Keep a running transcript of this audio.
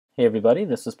Hey everybody,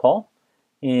 this is Paul.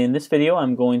 In this video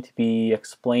I'm going to be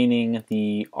explaining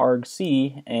the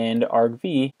argc and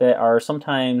argv that are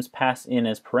sometimes passed in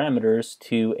as parameters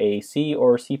to a C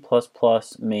or C++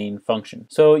 main function.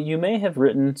 So you may have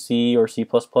written C or C++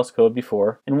 code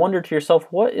before and wondered to yourself,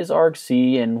 what is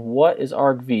argc and what is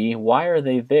argv? Why are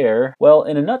they there? Well,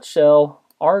 in a nutshell,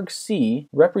 argc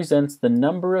represents the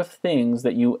number of things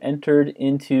that you entered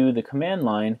into the command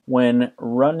line when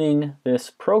running this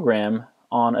program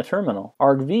on a terminal.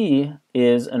 argv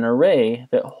is an array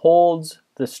that holds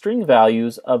the string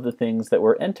values of the things that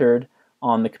were entered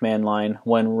on the command line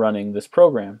when running this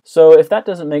program. So if that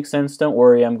doesn't make sense, don't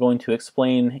worry, I'm going to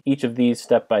explain each of these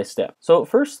step by step. So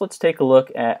first, let's take a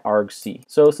look at argc.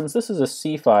 So since this is a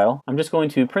C file, I'm just going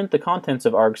to print the contents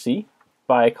of argc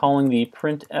by calling the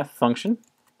printf function.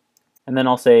 And then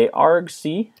I'll say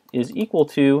argc is equal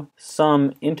to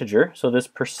some integer. So this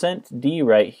 %d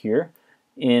right here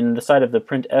in the side of the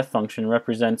printf function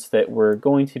represents that we're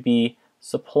going to be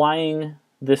supplying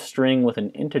this string with an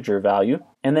integer value,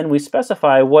 and then we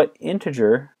specify what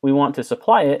integer we want to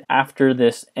supply it after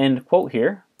this end quote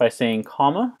here by saying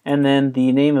comma, and then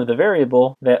the name of the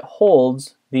variable that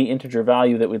holds the integer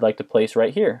value that we'd like to place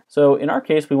right here. So in our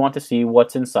case, we want to see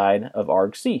what's inside of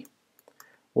argc.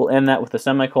 We'll end that with a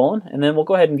semicolon, and then we'll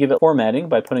go ahead and give it formatting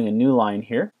by putting a new line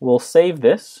here. We'll save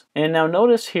this, and now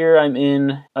notice here I'm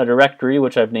in a directory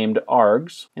which I've named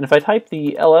args, and if I type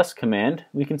the ls command,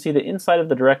 we can see that inside of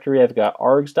the directory I've got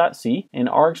args.c, and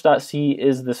args.c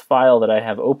is this file that I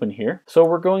have open here. So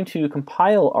we're going to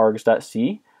compile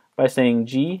args.c by saying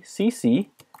gcc,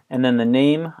 and then the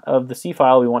name of the C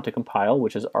file we want to compile,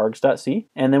 which is args.c,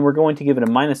 and then we're going to give it a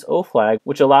 -o flag,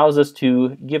 which allows us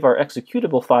to give our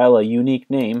executable file a unique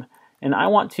name, and I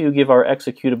want to give our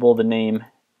executable the name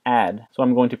add. So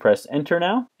I'm going to press enter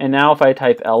now, and now if I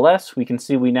type ls, we can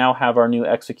see we now have our new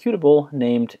executable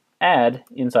named add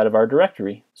inside of our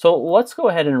directory. So let's go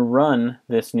ahead and run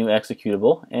this new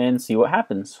executable and see what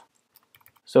happens.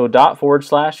 So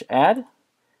 /add,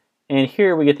 and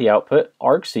here we get the output,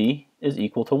 argc is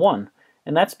equal to 1.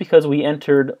 And that's because we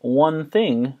entered one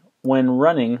thing when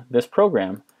running this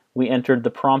program. We entered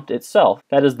the prompt itself.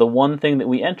 That is the one thing that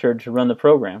we entered to run the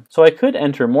program. So I could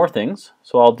enter more things.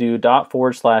 So I'll do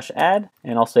 /add,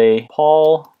 and I'll say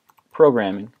Paul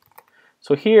programming.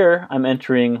 So here I'm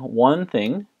entering one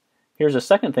thing. Here's a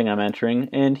second thing I'm entering,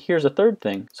 and here's a third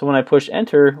thing. So when I push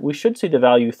enter, we should see the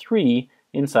value 3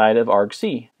 inside of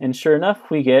argc, and sure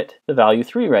enough we get the value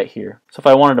 3 right here. So if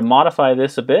I wanted to modify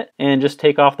this a bit and just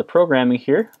take off the programming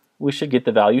here, we should get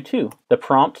the value 2. The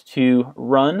prompt to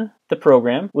run the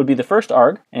program would be the first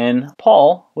arg, and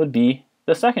Paul would be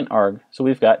the second arg. So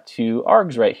we've got 2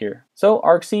 args right here. So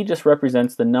argc just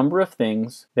represents the number of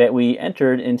things that we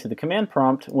entered into the command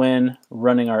prompt when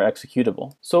running our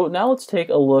executable. So now let's take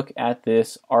a look at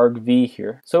this argv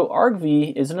here. So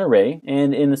argv is an array,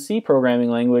 and in the C programming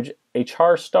language, a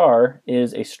char star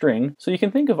is a string. So you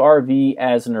can think of argv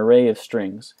as an array of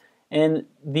strings. And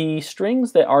the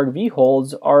strings that argv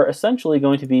holds are essentially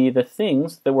going to be the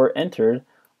things that were entered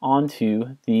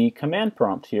onto the command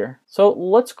prompt here. So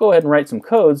let's go ahead and write some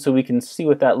code so we can see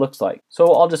what that looks like. So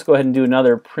I'll just go ahead and do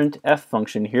another printf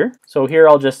function here. So here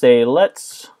I'll just say,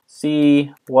 let's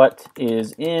see what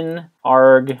is in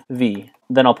argv.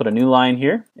 Then I'll put a new line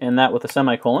here, and that with a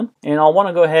semicolon. And I'll want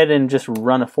to go ahead and just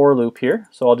run a for loop here.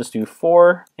 So I'll just do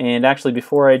for, and actually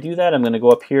before I do that, I'm going to go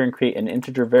up here and create an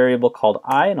integer variable called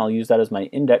I, and I'll use that as my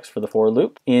index for the for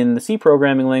loop. In the C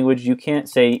programming language, you can't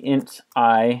say int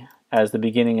I as the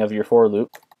beginning of your for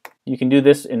loop. You can do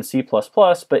this in C++,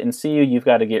 but in C you've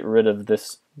got to get rid of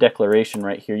this declaration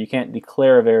right here. You can't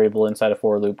declare a variable inside a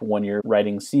for loop when you're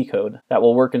writing C code. That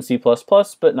will work in C++,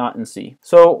 but not in C.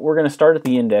 So we're going to start at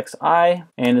the index I,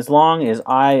 and as long as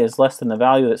I is less than the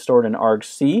value that's stored in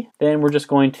argc, then we're just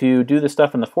going to do the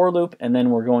stuff in the for loop, and then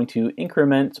we're going to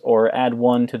increment or add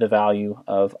 1 to the value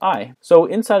of I. So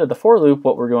inside of the for loop,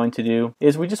 what we're going to do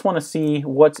is we just want to see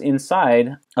what's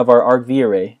inside of our argv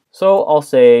array. So I'll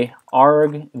say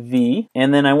argv,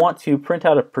 and then I want to print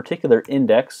out a particular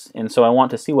index, and so I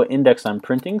want to see what index I'm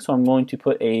printing, so I'm going to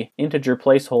put a integer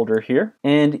placeholder here,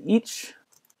 and each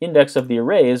index of the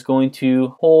array is going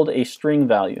to hold a string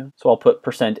value. So I'll put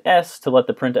 %s to let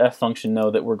the printf function know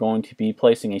that we're going to be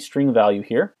placing a string value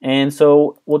here. And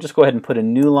so we'll just go ahead and put a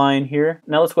new line here.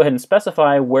 Now let's go ahead and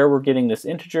specify where we're getting this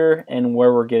integer and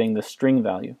where we're getting the string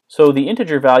value. So the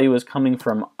integer value is coming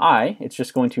from I. It's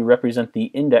just going to represent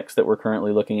the index that we're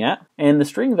currently looking at. And the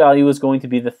string value is going to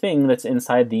be the thing that's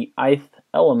inside the ith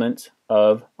element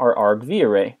of our argv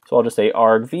array. So I'll just say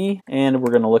argv, and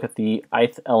we're going to look at the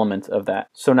ith element of that.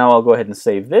 So now I'll go ahead and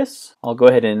save this. I'll go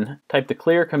ahead and type the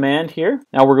clear command here.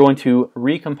 Now we're going to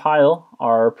recompile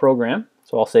our program.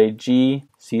 So I'll say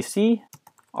gcc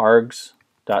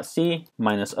args.c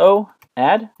 -o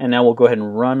add, and now we'll go ahead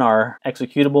and run our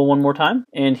executable one more time.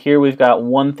 And here we've got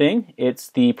one thing. It's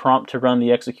the prompt to run the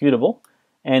executable.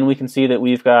 And we can see that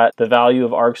we've got the value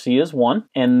of argc is 1,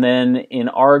 and then in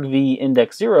argv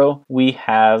index 0 we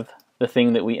have the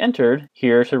thing that we entered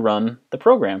here to run the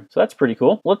program. So that's pretty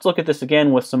cool. Let's look at this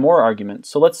again with some more arguments.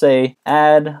 So let's say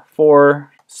add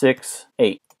 4, 6,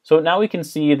 8. So now we can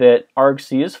see that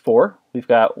argc is 4. We've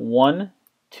got 1,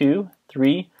 2,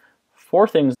 3, 4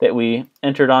 things that we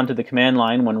entered onto the command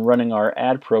line when running our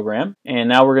add program. And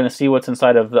now we're going to see what's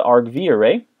inside of the argv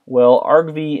array. Well,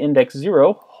 argv index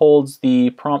 0 holds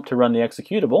the prompt to run the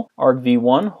executable.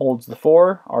 argv1 holds the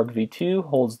 4, argv2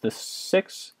 holds the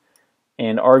 6,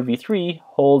 and argv3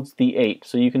 holds the 8.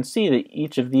 So you can see that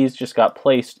each of these just got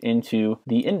placed into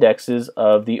the indexes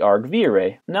of the argv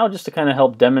array. Now, just to kind of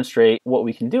help demonstrate what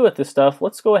we can do with this stuff,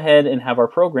 let's go ahead and have our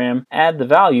program add the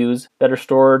values that are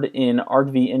stored in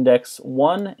argv index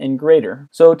 1 and greater.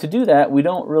 So to do that, we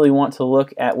don't really want to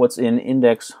look at what's in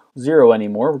index 0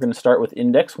 anymore. We're going to start with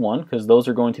index 1 because those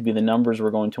are going to be the numbers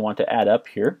we're going to want to add up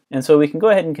here. And so we can go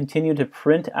ahead and continue to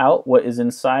print out what is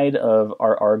inside of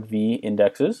our argv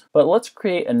indexes. But let's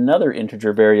create another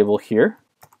integer variable here.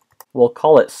 We'll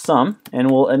call it sum, and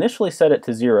we'll initially set it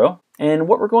to 0. And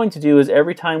what we're going to do is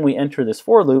every time we enter this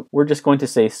for loop, we're just going to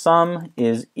say sum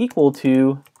is equal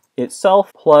to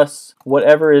itself plus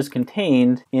whatever is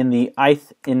contained in the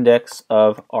ith index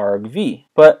of argv.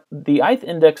 But the ith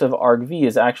index of argv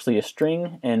is actually a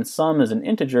string and sum is an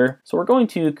integer, so we're going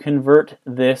to convert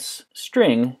this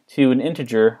string to an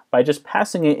integer by just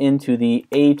passing it into the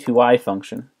a to I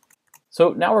function.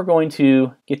 So now we're going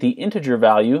to get the integer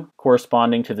value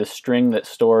corresponding to the string that's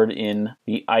stored in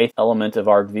the ith element of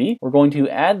argv. We're going to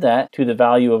add that to the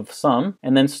value of sum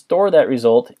and then store that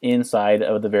result inside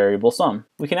of the variable sum.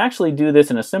 We can actually do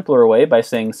this in a simpler way by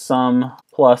saying sum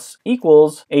plus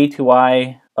equals a to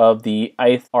I of the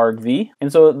ith argv.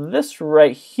 And so this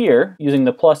right here, using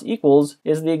the plus equals,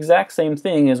 is the exact same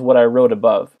thing as what I wrote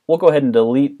above. We'll go ahead and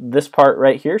delete this part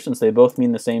right here since they both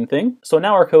mean the same thing. So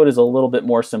now our code is a little bit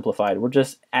more simplified. We're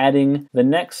just adding the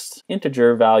next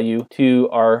integer value to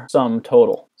our sum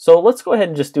total. So let's go ahead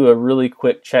and just do a really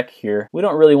quick check here. We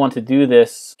don't really want to do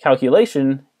this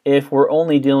calculation if we're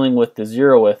only dealing with the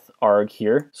 0th arg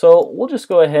here. So we'll just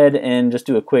go ahead and just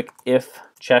do a quick if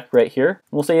check right here.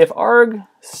 We'll say if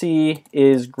argc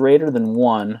is greater than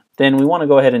 1, then we want to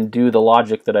go ahead and do the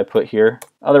logic that I put here.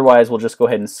 Otherwise, we'll just go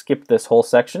ahead and skip this whole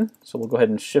section. So we'll go ahead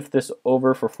and shift this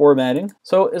over for formatting.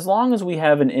 So as long as we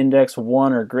have an index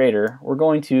 1 or greater, we're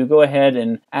going to go ahead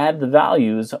and add the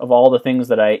values of all the things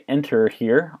that I enter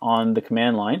here on the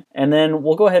command line. And then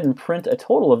we'll go ahead and print a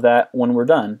total of that when we're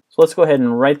done. So let's go ahead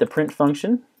and write the print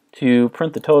function. To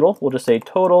print the total, we'll just say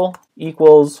total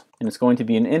equals, and it's going to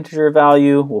be an integer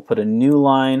value. We'll put a new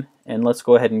line, and let's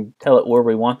go ahead and tell it where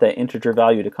we want that integer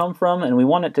value to come from, and we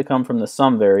want it to come from the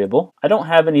sum variable. I don't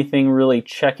have anything really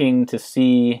checking to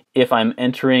see if I'm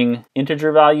entering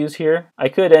integer values here. I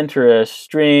could enter a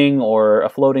string or a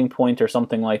floating point or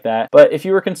something like that, but if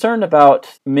you were concerned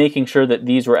about making sure that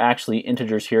these were actually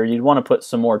integers here, you'd want to put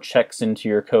some more checks into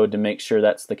your code to make sure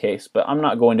that's the case, but I'm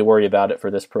not going to worry about it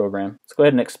for this program. Let's go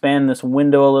ahead and expand this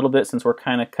window a little bit since we're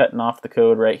kind of cutting off the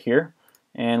code right here.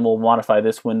 And we'll modify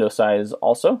this window size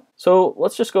also. So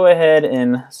let's just go ahead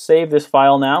and save this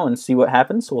file now and see what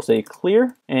happens. So we'll say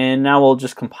clear, and now we'll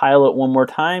just compile it one more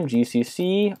time,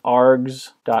 gcc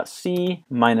args.c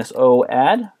 -o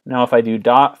add. Now if I do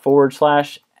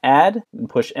 /add and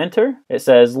push enter, it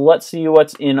says let's see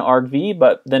what's in argv,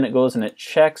 but then it goes and it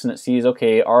checks and it sees,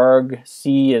 okay,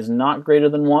 argc is not greater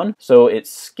than 1, so it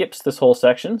skips this whole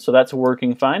section, so that's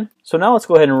working fine. So now let's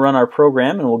go ahead and run our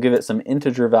program, and we'll give it some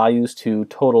integer values to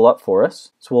total up for us.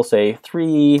 So we'll say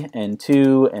 3 and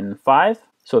 2 and 5.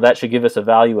 So that should give us a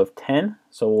value of 10.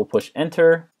 So we'll push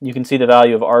enter. You can see the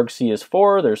value of argc is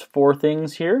 4. There's 4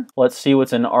 things here. Let's see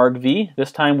what's in argv.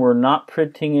 This time we're not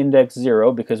printing index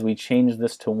 0 because we changed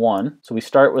this to 1. So we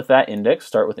start with that index,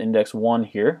 start with index 1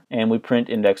 here, and we print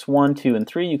index 1, 2, and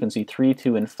 3. You can see 3,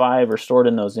 2, and 5 are stored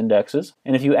in those indexes.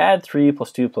 And if you add 3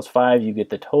 plus 2 plus 5, you get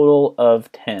the total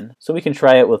of 10. So we can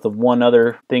try it with one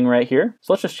other thing right here.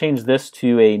 So let's just change this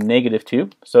to a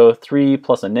 -2. So 3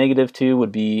 plus a -2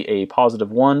 would be a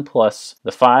 +1, plus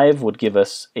the 5 would give us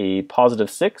us a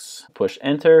 +6. Push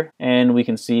enter, and we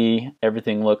can see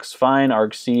everything looks fine.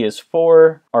 argc is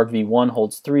 4, argv1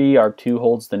 holds 3, arg2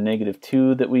 holds the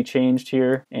 -2 that we changed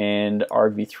here, and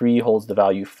argv3 holds the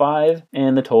value 5,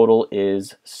 and the total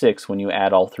is 6 when you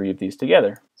add all three of these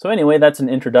together. So anyway, that's an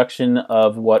introduction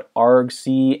of what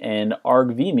argc and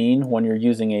argv mean when you're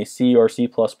using a C or C++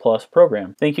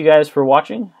 program. Thank you guys for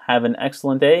watching. Have an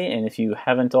excellent day, and if you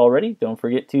haven't already, don't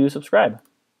forget to subscribe.